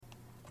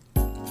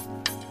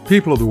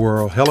People of the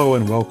world, hello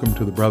and welcome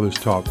to the Brothers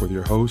Talk with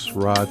your hosts,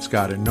 Rod,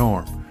 Scott, and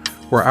Norm,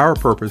 where our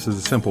purpose is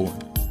a simple one.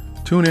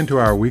 Tune into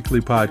our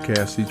weekly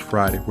podcast each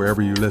Friday,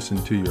 wherever you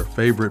listen to your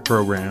favorite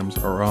programs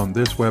or on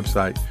this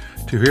website,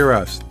 to hear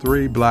us,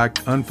 three black,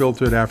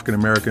 unfiltered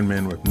African-American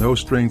men with no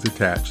strings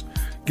attached,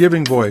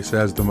 giving voice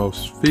as the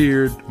most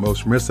feared,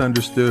 most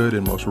misunderstood,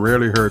 and most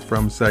rarely heard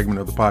from segment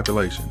of the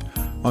population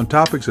on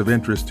topics of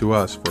interest to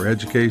us for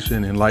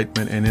education,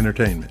 enlightenment, and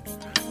entertainment.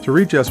 To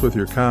reach us with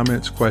your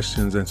comments,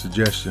 questions, and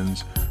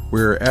suggestions,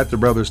 we're at The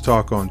Brothers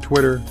Talk on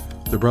Twitter,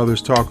 The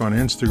Brothers Talk on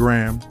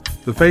Instagram,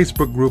 the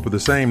Facebook group of the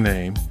same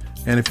name,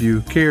 and if you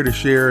care to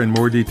share in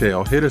more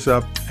detail, hit us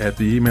up at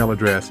the email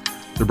address,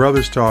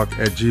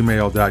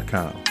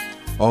 thebrotherstalk@gmail.com.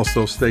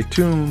 Also, stay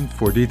tuned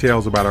for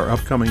details about our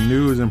upcoming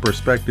News and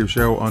Perspective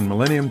show on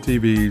Millennium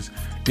TV's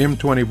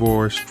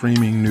M24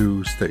 streaming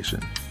news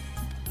station.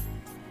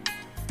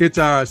 It's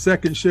our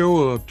second show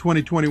of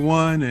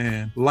 2021,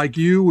 and like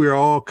you, we're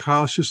all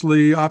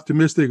cautiously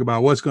optimistic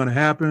about what's going to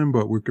happen,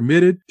 but we're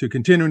committed to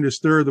continuing to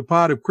stir the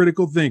pot of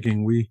critical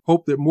thinking. We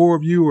hope that more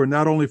of you are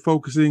not only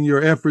focusing your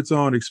efforts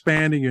on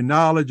expanding your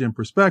knowledge and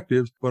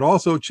perspectives, but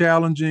also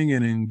challenging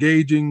and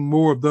engaging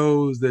more of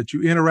those that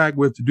you interact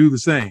with to do the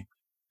same.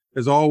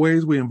 As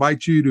always, we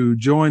invite you to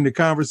join the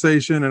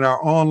conversation in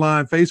our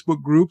online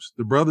Facebook groups,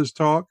 The Brothers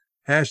Talk,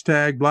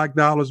 hashtag Black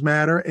Dollars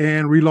Matter,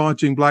 and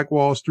relaunching Black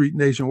Wall Street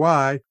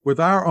nationwide with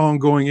our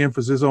ongoing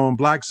emphasis on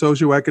Black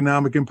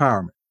socioeconomic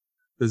empowerment.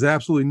 There's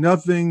absolutely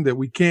nothing that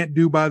we can't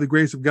do by the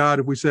grace of God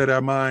if we set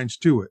our minds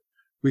to it.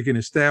 We can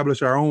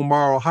establish our own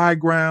moral high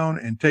ground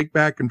and take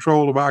back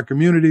control of our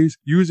communities,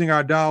 using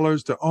our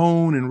dollars to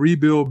own and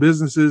rebuild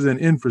businesses and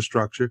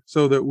infrastructure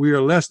so that we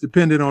are less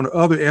dependent on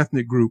other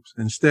ethnic groups.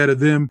 Instead of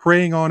them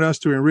preying on us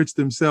to enrich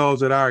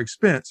themselves at our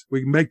expense,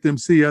 we can make them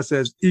see us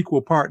as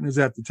equal partners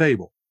at the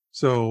table.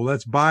 So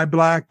let's buy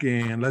black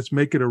and let's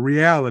make it a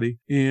reality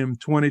in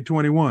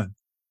 2021.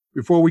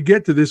 Before we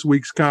get to this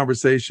week's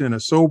conversation, a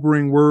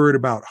sobering word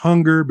about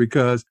hunger,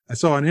 because I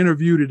saw an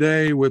interview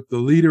today with the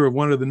leader of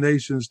one of the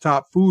nation's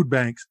top food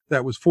banks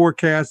that was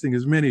forecasting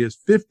as many as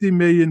 50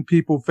 million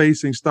people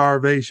facing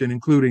starvation,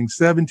 including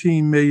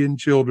 17 million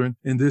children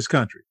in this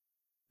country.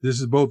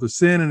 This is both a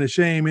sin and a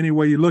shame any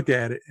way you look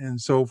at it.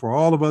 And so for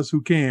all of us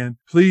who can,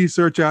 please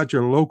search out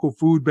your local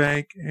food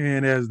bank.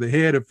 And as the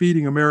head of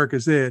Feeding America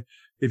said,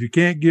 if you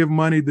can't give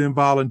money, then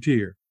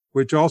volunteer,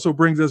 which also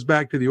brings us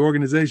back to the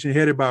organization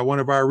headed by one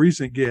of our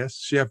recent guests,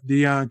 Chef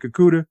Dion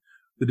Kakuta,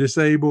 the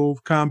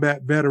Disabled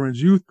Combat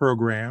Veterans Youth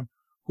Program,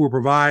 who are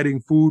providing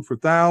food for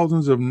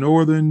thousands of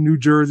northern New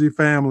Jersey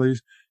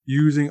families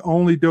using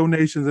only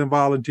donations and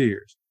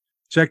volunteers.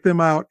 Check them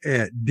out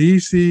at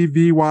dcvyp.org,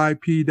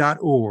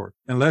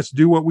 and let's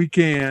do what we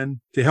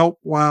can to help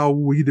while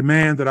we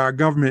demand that our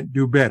government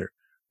do better.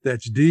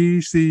 That's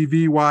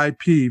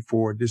DCVYP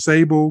for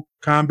Disabled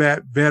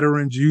Combat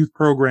Veterans Youth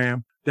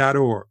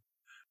Program.org.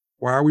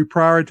 Why are we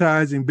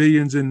prioritizing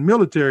billions in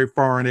military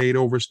foreign aid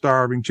over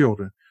starving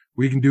children?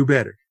 We can do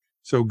better.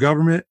 So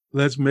government,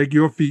 let's make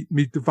your feet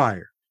meet the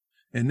fire.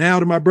 And now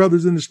to my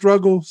brothers in the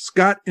struggle,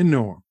 Scott and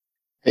Norm.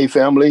 Hey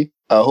family,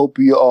 I hope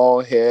you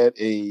all had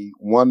a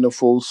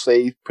wonderful,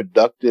 safe,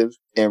 productive,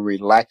 and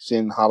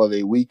relaxing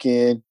holiday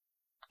weekend.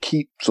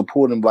 Keep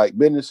supporting black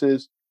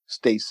businesses.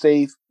 Stay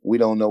safe. We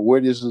don't know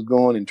where this is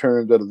going in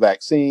terms of the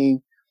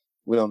vaccine.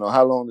 We don't know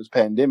how long this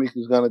pandemic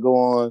is going to go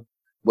on,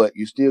 but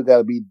you still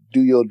got to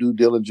do your due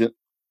diligence,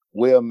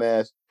 wear a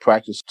mask,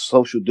 practice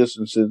social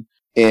distancing,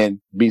 and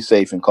be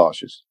safe and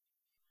cautious.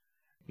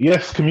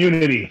 Yes,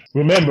 community.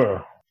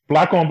 Remember,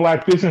 black on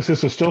black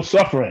businesses are still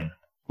suffering,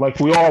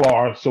 like we all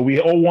are. So we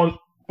all want to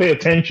pay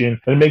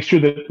attention and make sure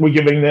that we're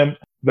giving them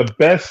the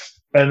best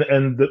and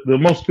the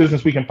most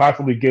business we can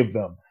possibly give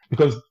them,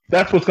 because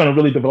that's what's going to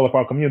really develop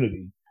our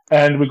community.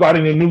 And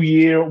regarding the new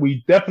year,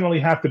 we definitely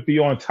have to be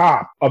on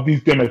top of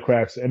these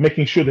Democrats and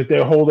making sure that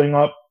they're holding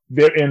up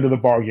their end of the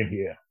bargain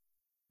here.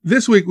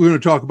 This week, we're going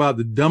to talk about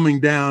the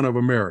dumbing down of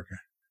America.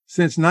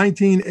 Since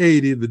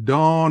 1980, the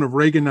dawn of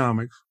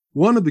Reaganomics,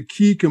 one of the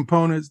key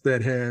components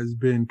that has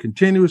been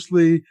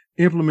continuously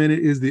implemented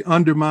is the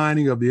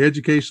undermining of the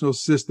educational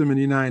system in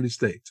the United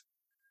States.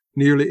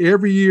 Nearly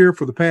every year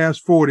for the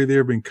past 40, there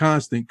have been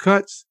constant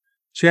cuts,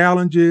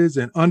 challenges,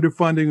 and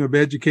underfunding of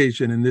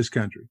education in this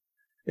country.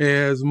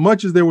 As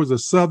much as there was a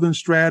Southern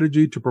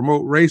strategy to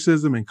promote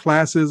racism and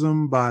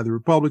classism by the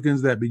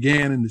Republicans that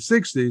began in the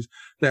 60s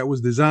that was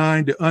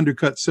designed to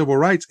undercut civil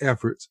rights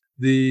efforts,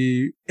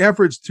 the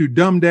efforts to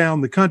dumb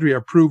down the country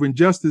have proven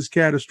just as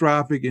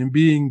catastrophic in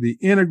being the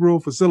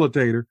integral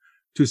facilitator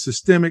to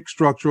systemic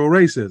structural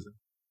racism.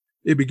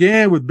 It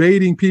began with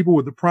baiting people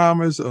with the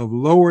promise of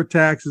lower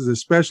taxes,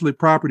 especially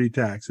property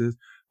taxes,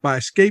 by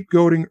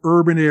scapegoating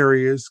urban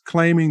areas,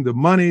 claiming the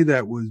money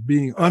that was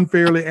being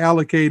unfairly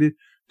allocated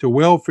to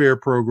welfare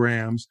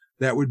programs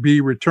that would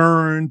be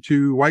returned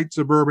to white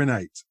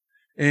suburbanites.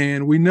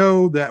 And we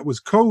know that was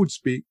code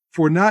speak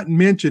for not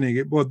mentioning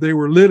it, but they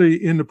were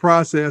literally in the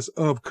process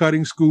of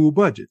cutting school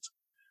budgets.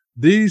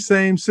 These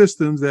same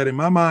systems that in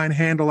my mind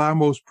handle our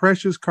most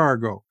precious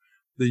cargo,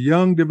 the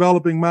young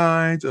developing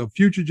minds of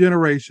future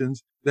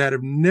generations that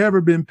have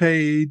never been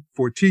paid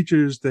for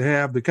teachers to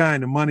have the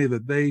kind of money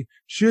that they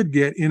should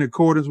get in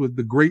accordance with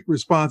the great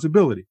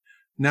responsibility.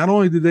 Not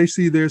only did they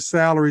see their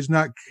salaries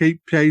not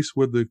keep pace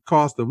with the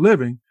cost of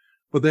living,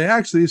 but they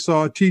actually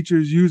saw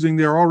teachers using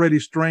their already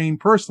strained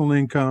personal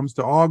incomes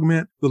to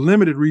augment the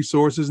limited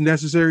resources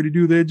necessary to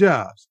do their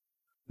jobs.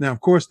 Now, of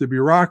course, the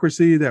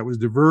bureaucracy that was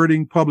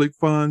diverting public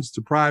funds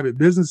to private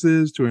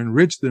businesses to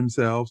enrich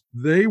themselves,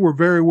 they were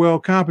very well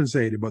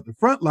compensated, but the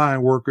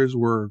frontline workers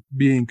were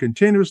being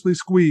continuously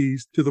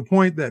squeezed to the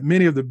point that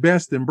many of the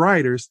best and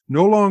brightest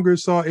no longer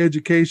saw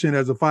education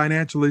as a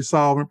financially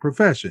solvent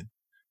profession.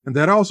 And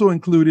that also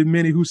included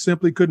many who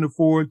simply couldn't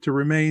afford to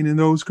remain in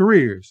those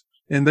careers,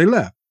 and they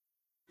left.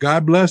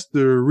 God bless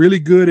the really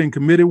good and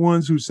committed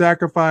ones who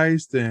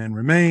sacrificed and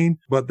remained,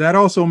 but that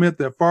also meant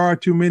that far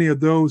too many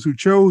of those who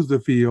chose the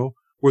field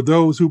were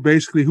those who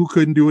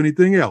couldn't do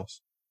anything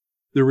else.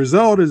 The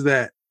result is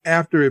that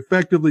after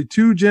effectively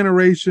 2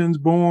 generations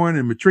born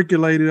and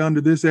matriculated under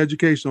this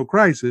educational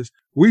crisis,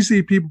 we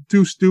see people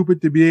too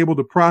stupid to be able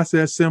to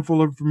process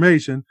simple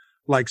information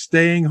like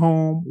staying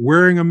home,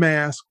 wearing a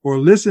mask, or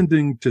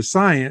listening to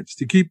science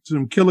to keep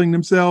them killing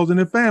themselves and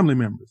their family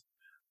members.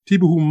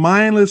 People who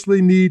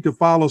mindlessly need to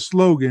follow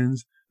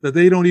slogans that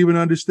they don't even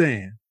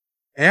understand.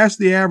 Ask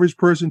the average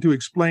person to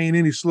explain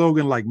any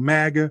slogan like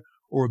MAGA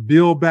or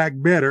Build Back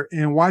Better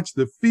and watch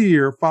the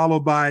fear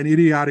followed by an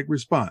idiotic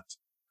response.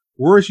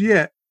 Worse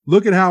yet,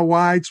 look at how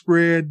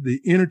widespread the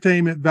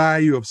entertainment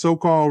value of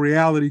so-called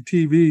reality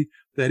TV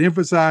that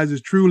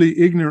emphasizes truly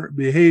ignorant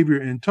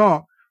behavior and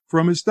talk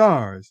from its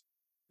stars.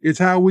 It's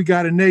how we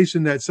got a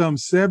nation that some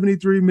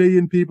 73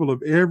 million people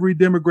of every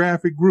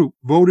demographic group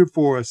voted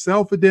for a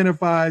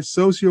self-identified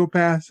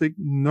sociopathic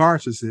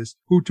narcissist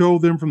who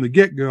told them from the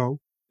get-go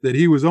that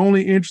he was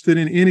only interested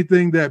in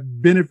anything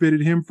that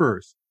benefited him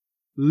first.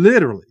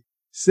 Literally,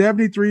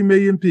 73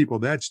 million people,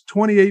 that's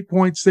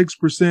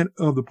 28.6%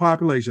 of the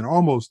population,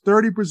 almost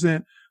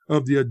 30%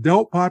 of the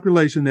adult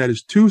population that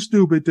is too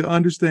stupid to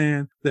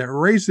understand that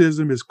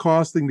racism is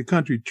costing the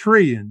country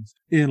trillions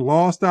in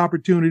lost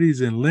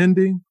opportunities in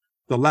lending,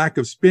 the lack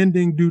of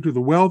spending due to the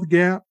wealth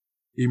gap,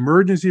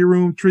 emergency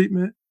room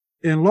treatment,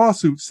 and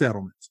lawsuit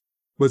settlements.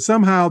 But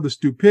somehow the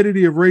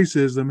stupidity of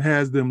racism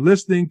has them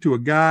listening to a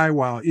guy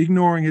while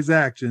ignoring his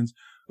actions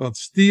of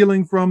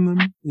stealing from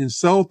them,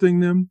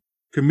 insulting them,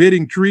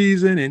 committing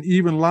treason, and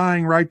even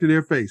lying right to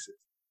their faces.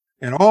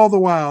 And all the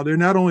while, they're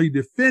not only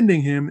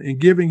defending him and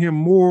giving him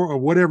more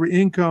of whatever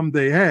income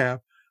they have,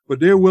 but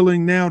they're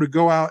willing now to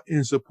go out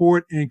and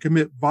support and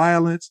commit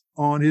violence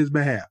on his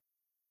behalf.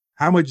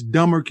 How much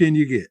dumber can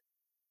you get?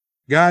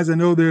 Guys, I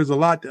know there's a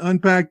lot to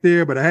unpack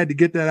there, but I had to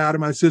get that out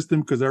of my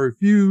system because I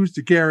refuse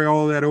to carry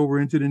all that over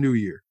into the new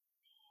year.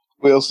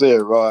 Well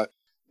said, Rod.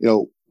 You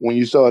know, when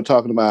you started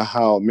talking about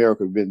how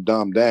America has been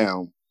dumbed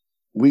down,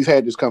 we've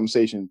had this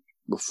conversation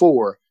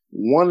before.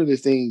 One of the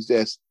things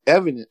that's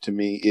evident to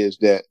me is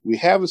that we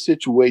have a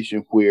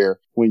situation where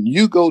when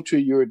you go to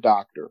your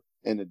doctor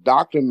and the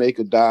doctor make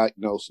a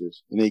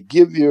diagnosis and they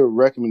give you a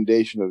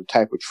recommendation of the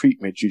type of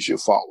treatment you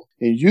should follow,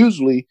 and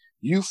usually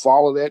you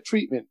follow that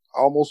treatment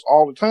almost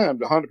all the time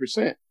to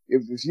 100%.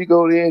 If you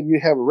go there and you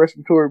have a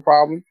respiratory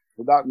problem,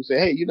 the doctor say,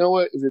 hey, you know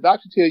what? If the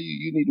doctor tell you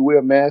you need to wear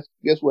a mask,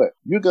 guess what?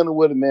 You're going to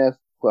wear the mask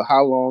for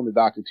how long the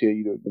doctor tell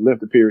you, the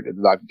length of period that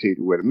the doctor tell you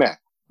to wear the mask.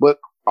 But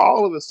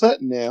all of a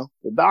sudden now,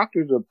 the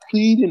doctors are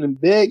pleading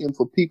and begging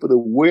for people to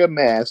wear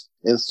masks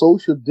and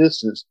social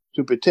distance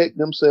to protect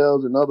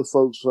themselves and other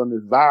folks from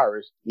this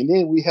virus. And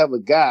then we have a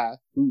guy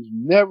who's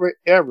never,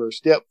 ever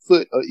stepped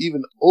foot or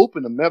even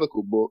opened a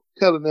medical book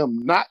telling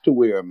them not to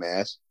wear a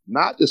mask,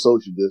 not to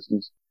social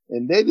distance.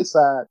 And they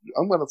decide,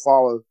 I'm going to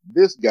follow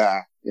this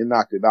guy and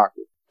not the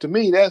doctor. To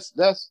me,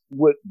 that's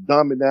what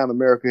dumbing down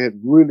America has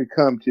really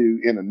come to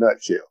in a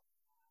nutshell.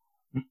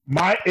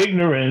 My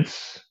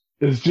ignorance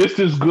is just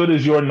as good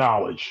as your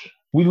knowledge.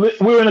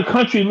 We're in a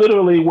country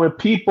literally where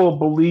people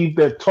believe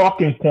that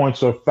talking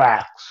points are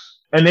facts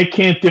and they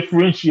can't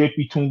differentiate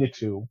between the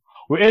two.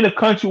 We're in a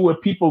country where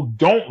people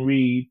don't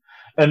read,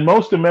 and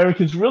most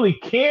Americans really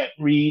can't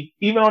read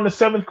even on the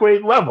 7th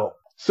grade level.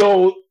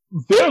 So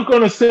they're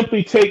going to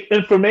simply take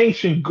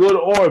information, good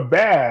or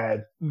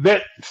bad,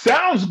 that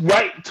sounds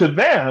right to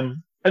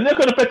them, and they're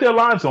going to bet their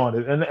lives on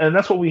it. And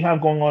that's what we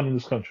have going on in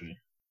this country.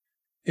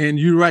 And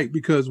you're right,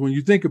 because when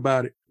you think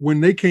about it,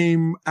 when they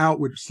came out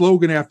with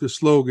slogan after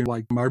slogan,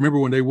 like I remember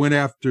when they went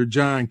after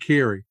John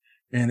Kerry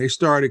and they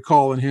started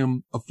calling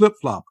him a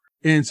flip-flopper.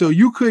 And so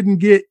you couldn't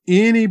get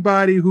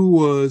anybody who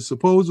was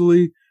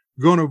supposedly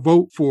going to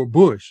vote for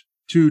Bush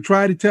to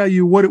try to tell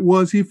you what it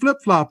was he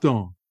flip-flopped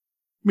on.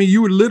 I mean,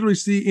 you would literally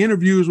see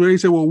interviews where they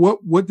say, well,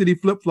 what did he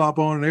flip-flop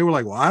on? And they were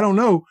like, well, I don't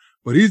know,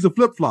 but he's a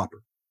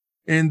flip-flopper.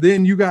 And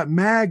then you got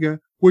MAGA,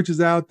 which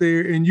is out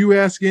there, and you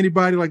ask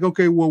anybody like,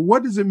 okay, well,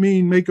 what does it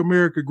mean make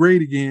America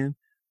great again?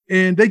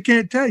 And they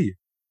can't tell you.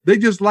 They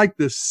just like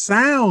the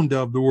sound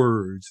of the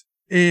words.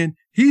 And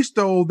he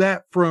stole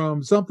that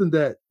from something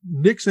that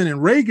Nixon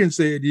and Reagan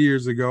said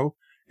years ago,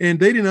 and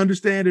they didn't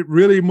understand it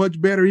really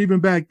much better even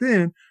back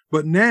then.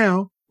 But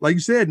now like you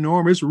said,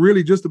 Norm, it's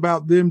really just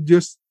about them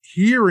just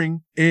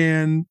hearing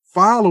and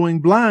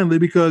following blindly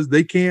because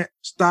they can't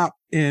stop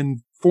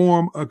and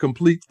form a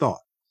complete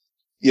thought.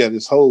 Yeah,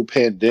 this whole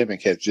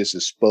pandemic has just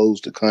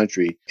exposed the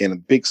country and a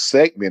big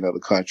segment of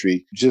the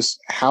country, just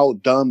how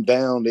dumbed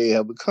down they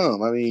have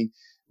become. I mean,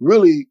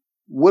 really,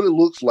 what it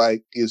looks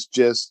like is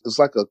just, it's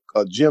like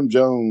a Jim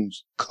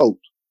Jones coat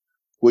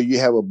where you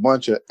have a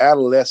bunch of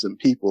adolescent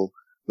people,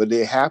 but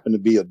they happen to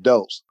be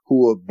adults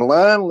who are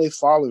blindly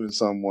following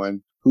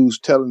someone who's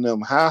telling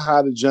them how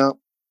high to jump,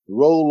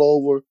 roll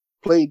over,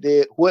 play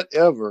dead,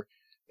 whatever.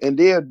 And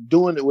they're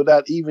doing it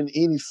without even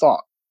any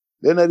thought.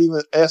 They're not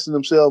even asking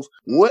themselves,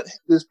 what has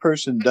this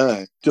person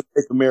done to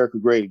make America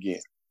great again?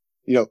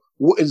 You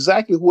know,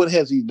 exactly what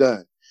has he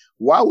done?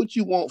 Why would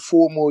you want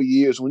 4 more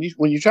years when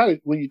you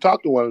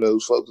talk to one of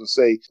those folks and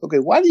say, okay,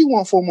 why do you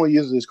want 4 more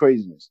years of this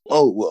craziness?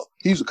 Oh, well,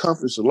 he's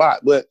accomplished a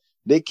lot, but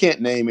they can't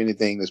name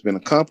anything that's been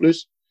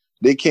accomplished.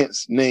 They can't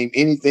name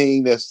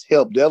anything that's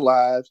helped their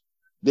lives.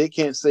 They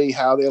can't say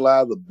how their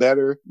lives are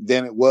better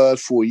than it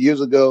was 4 years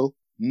ago.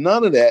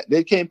 None of that.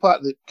 They can't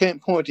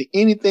point to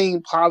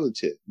anything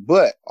positive.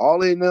 But all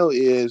they know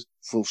is,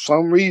 for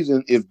some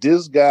reason, if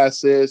this guy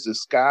says the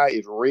sky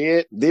is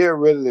red, they're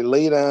ready to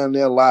lay down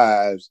their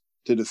lives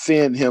to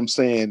defend him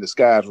saying the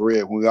sky's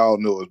red when we all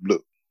know it's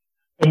blue.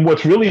 And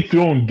what's really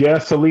throwing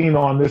gasoline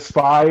on this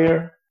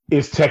fire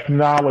is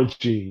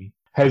technology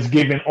has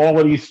given all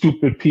of these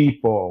stupid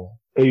people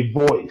a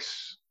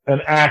voice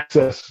and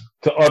access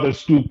to other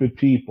stupid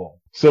people.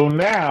 So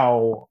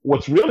now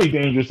what's really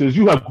dangerous is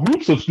you have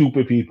groups of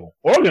stupid people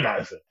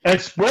organizing and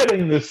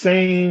spreading the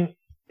same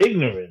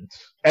ignorance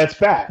as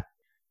fact.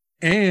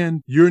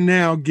 And you're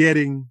now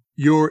getting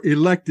your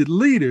elected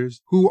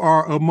leaders who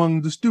are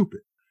among the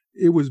stupid.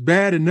 It was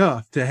bad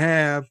enough to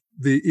have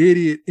the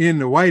idiot in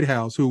the White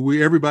House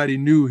who everybody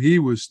knew he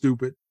was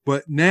stupid.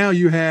 But now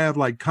you have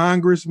like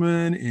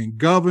congressmen and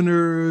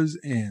governors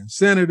and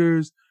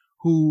senators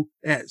who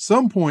at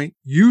some point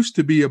used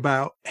to be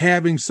about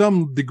having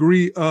some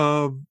degree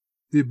of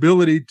the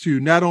ability to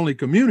not only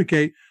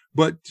communicate,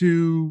 but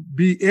to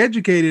be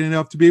educated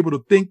enough to be able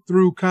to think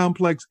through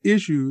complex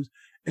issues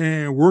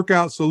and work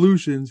out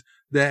solutions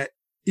that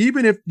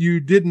even if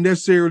you didn't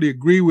necessarily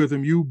agree with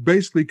them, you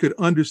basically could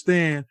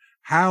understand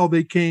how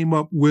they came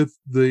up with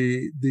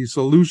the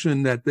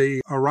solution that they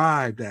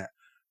arrived at.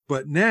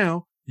 But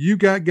now you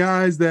got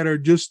guys that are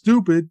just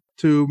stupid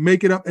to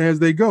make it up as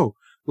they go.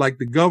 Like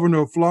the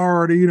governor of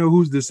Florida,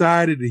 who's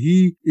decided that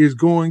he is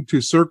going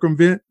to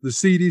circumvent the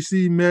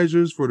CDC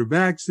measures for the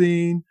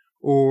vaccine.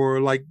 Or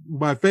like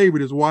my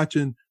favorite is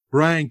watching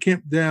Brian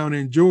Kemp down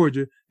in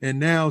Georgia and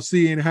now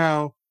seeing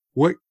how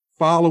what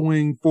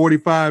following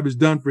 45 is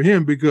done for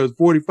him because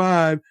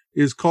 45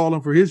 is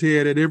calling for his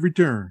head at every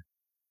turn.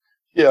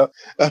 Yeah.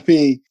 I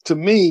mean, to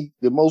me,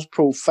 the most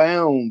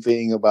profound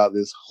thing about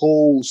this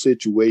whole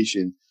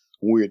situation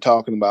when we're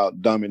talking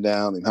about dumbing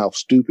down and how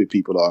stupid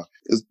people are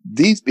is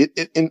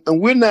and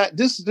we're not,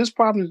 this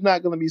problem is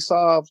not going to be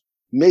solved,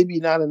 maybe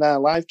not in our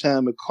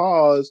lifetime,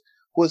 because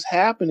what's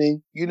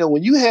happening,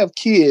 when you have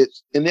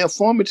kids in their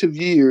formative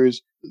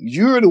years,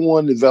 you're the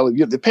one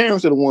the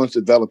parents are the ones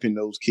developing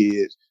those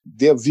kids,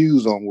 their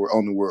views on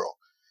the world.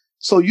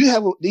 So you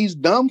have these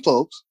dumb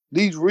folks,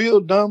 these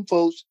real dumb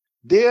folks,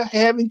 they're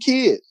having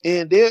kids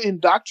and they're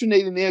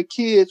indoctrinating their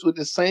kids with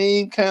the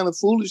same kind of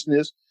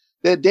foolishness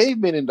that they've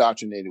been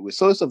indoctrinated with.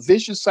 So it's a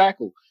vicious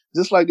cycle.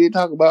 Just like they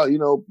talk about,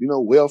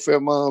 welfare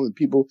mom and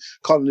people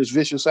calling this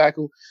vicious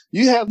cycle.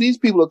 You have these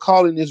people are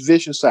calling this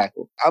vicious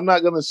cycle. I'm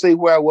not going to say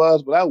where I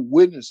was, but I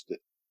witnessed it.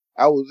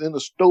 I was in the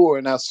store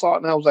and I saw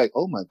it and I was like,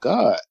 oh my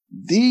God,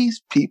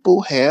 these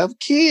people have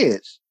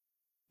kids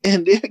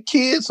and their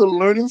kids are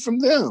learning from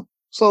them.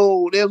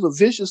 So there's a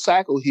vicious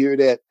cycle here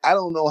that I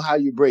don't know how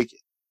you break it.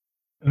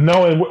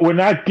 No, and we're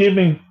not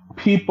giving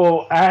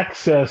people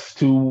access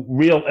to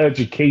real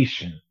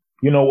education.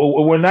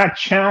 We're not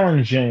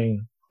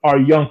challenging our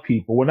young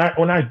people. We're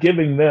not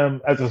giving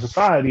them as a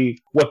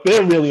society what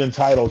they're really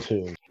entitled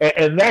to.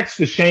 And that's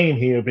the shame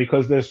here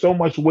because there's so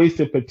much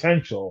wasted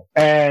potential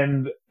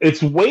and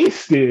it's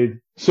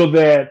wasted so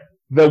that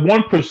the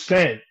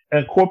 1%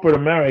 in corporate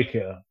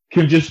America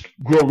can just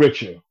grow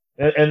richer.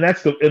 And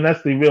that's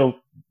the real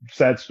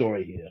sad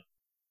story here.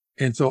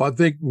 And so I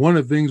think one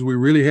of the things we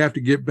really have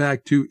to get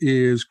back to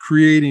is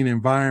creating an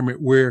environment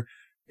where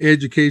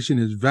education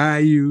is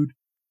valued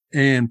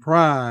and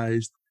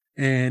prized.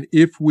 And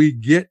if we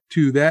get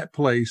to that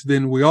place,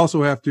 then we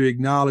also have to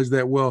acknowledge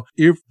that, well,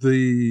 if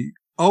the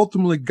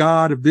ultimately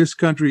God of this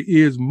country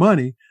is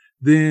money,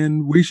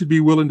 then we should be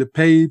willing to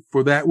pay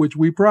for that which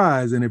we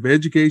prize. And if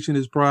education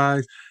is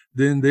prized,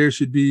 then there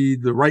should be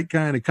the right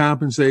kind of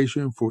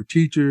compensation for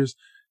teachers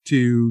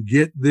to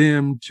get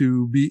them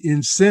to be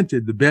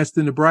incented, the best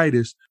and the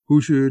brightest, who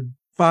should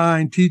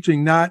find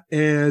teaching not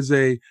as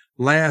a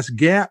last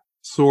gap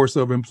source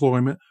of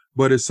employment,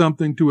 but as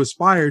something to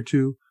aspire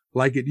to,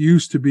 like it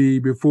used to be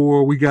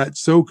before we got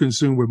so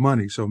consumed with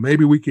money. So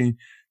maybe we can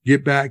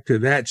get back to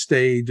that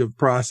stage of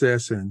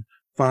process and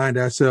find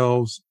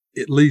ourselves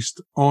at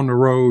least on the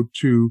road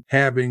to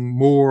having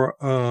more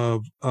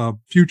of a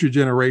future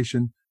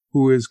generation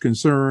who is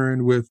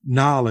concerned with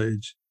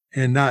knowledge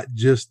and not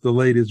just the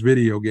latest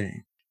video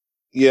game.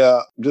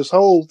 Yeah, this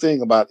whole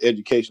thing about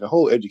education, the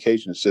whole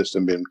education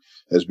system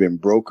has been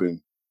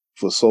broken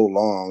for so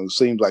long. It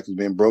seems like it's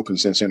been broken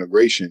since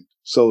integration.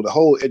 So the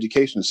whole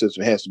education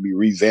system has to be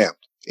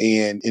revamped.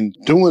 And in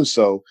doing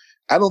so,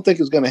 I don't think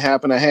it's going to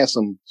happen. I had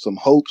some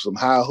hopes, some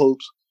high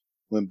hopes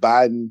when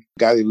Biden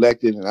got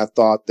elected. And I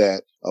thought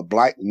that a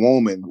black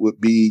woman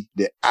would be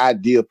the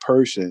ideal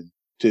person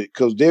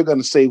because they're going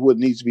to say what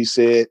needs to be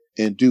said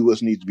and do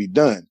what needs to be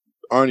done.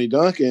 Arnie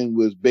Duncan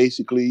was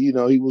basically, he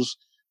was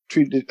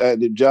treated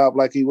the job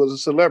like he was a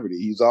celebrity.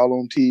 He's all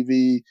on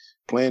TV,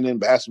 playing in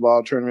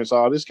basketball tournaments,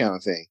 all this kind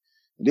of thing.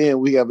 And then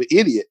we have an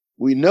idiot.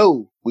 We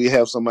know we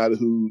have somebody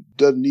who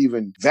doesn't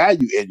even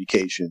value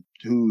education,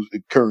 who's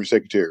the current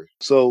secretary.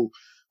 So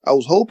I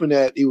was hoping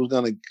that he was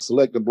going to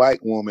select a black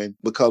woman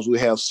because we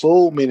have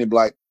so many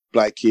black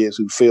kids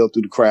who fell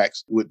through the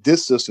cracks with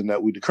this system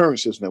the current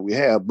system that we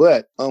have.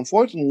 But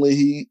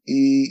unfortunately,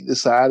 he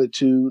decided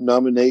to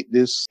nominate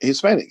this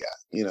Hispanic guy.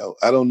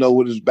 I don't know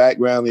what his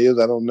background is.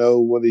 I don't know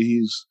whether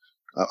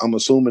I'm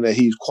assuming that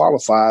he's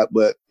qualified,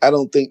 but I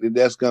don't think that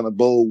that's going to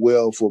bode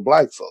well for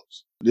black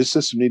folks. This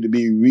system need to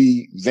be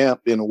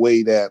revamped in a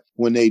way that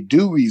when they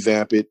do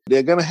revamp it,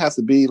 they're going to have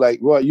to be like,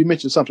 Roy, you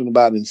mentioned something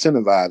about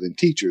incentivizing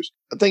teachers.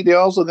 I think they're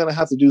also going to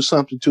have to do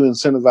something to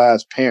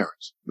incentivize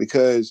parents,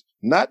 because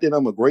not that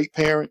I'm a great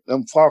parent,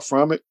 I'm far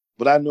from it,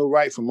 but I know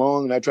right from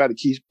wrong, and I try to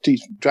teach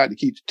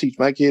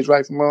my kids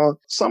right from wrong.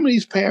 Some of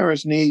these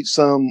parents need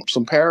some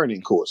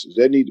parenting courses.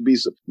 There need to be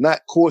some,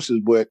 not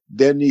courses, but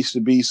there needs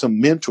to be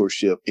some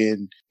mentorship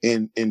in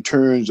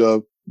terms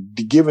of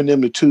giving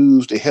them the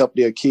tools to help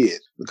their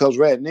kids. Because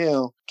right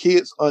now,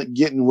 kids aren't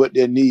getting what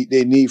they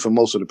need from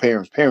most of the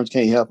parents. Parents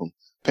can't help them.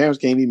 Parents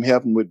can't even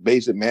help them with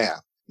basic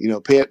math.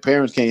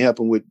 Parents can't help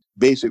them with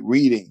basic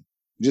reading.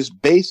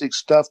 Just basic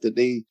stuff that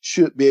they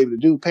should be able to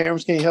do.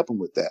 Parents can't help them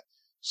with that.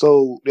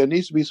 So there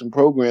needs to be some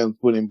programs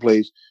put in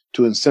place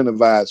to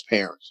incentivize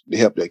parents to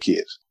help their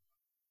kids.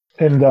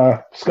 And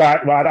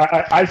Scott, Rod,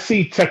 I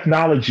see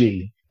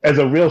technology as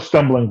a real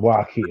stumbling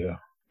block here.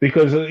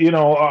 Because,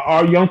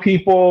 our young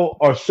people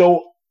are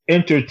so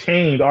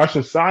entertained. Our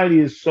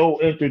society is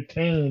so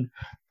entertained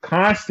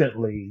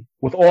constantly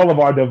with all of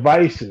our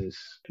devices.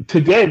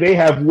 Today, they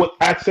have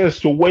access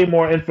to way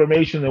more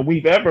information than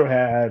we've ever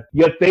had,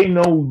 yet they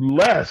know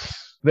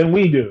less than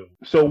we do.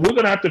 So we're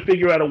going to have to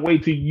figure out a way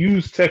to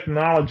use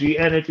technology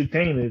and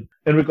entertainment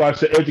in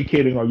regards to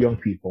educating our young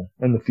people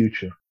in the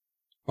future.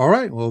 All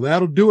right. Well,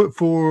 that'll do it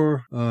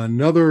for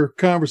another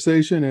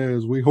conversation,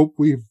 as we hope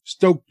we've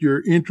stoked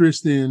your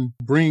interest in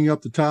bringing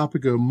up the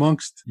topic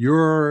amongst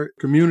your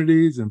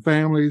communities and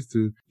families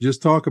to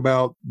just talk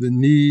about the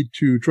need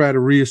to try to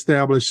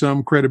reestablish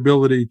some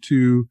credibility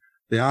to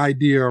the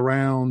idea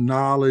around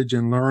knowledge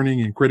and learning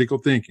and critical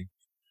thinking.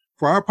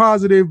 For our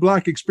positive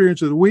Black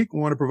experience of the week, I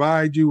want to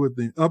provide you with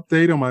an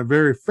update on my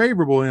very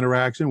favorable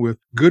interaction with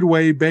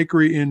Goodway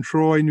Bakery in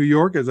Troy, New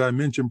York. As I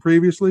mentioned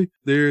previously,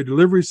 their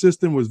delivery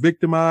system was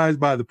victimized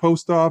by the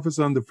post office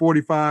under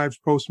 45's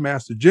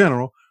Postmaster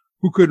General,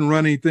 who couldn't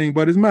run anything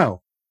but his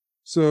mouth.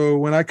 So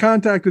when I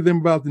contacted them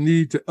about the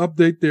need to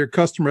update their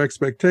customer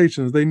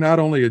expectations, they not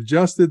only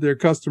adjusted their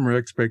customer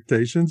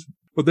expectations,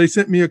 but they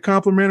sent me a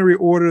complimentary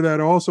order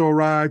that also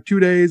arrived 2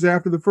 days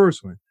after the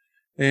first one.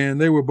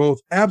 And they were both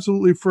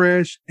absolutely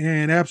fresh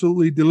and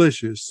absolutely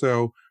delicious.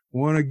 So I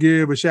want to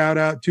give a shout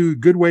out to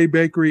Goodway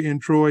Bakery in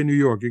Troy, New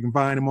York. You can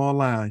find them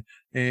online.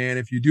 And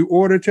if you do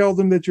order, tell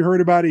them that you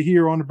heard about it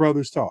here on the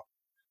Brothers Talk.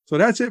 So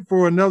that's it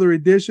for another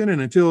edition.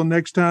 And until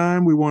next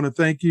time, we want to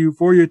thank you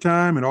for your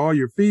time and all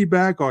your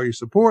feedback, all your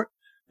support.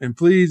 And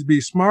please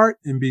be smart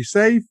and be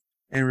safe.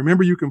 And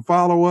remember, you can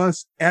follow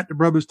us at the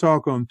Brothers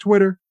Talk on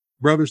Twitter,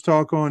 Brothers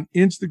Talk on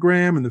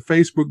Instagram, and the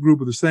Facebook group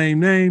of the same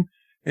name.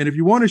 And if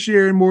you want to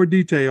share in more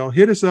detail,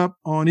 hit us up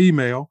on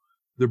email,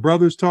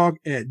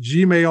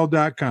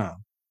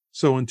 thebrotherstalk@gmail.com.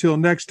 So until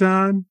next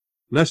time,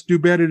 let's do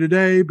better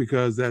today,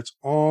 because that's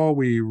all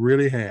we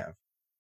really have.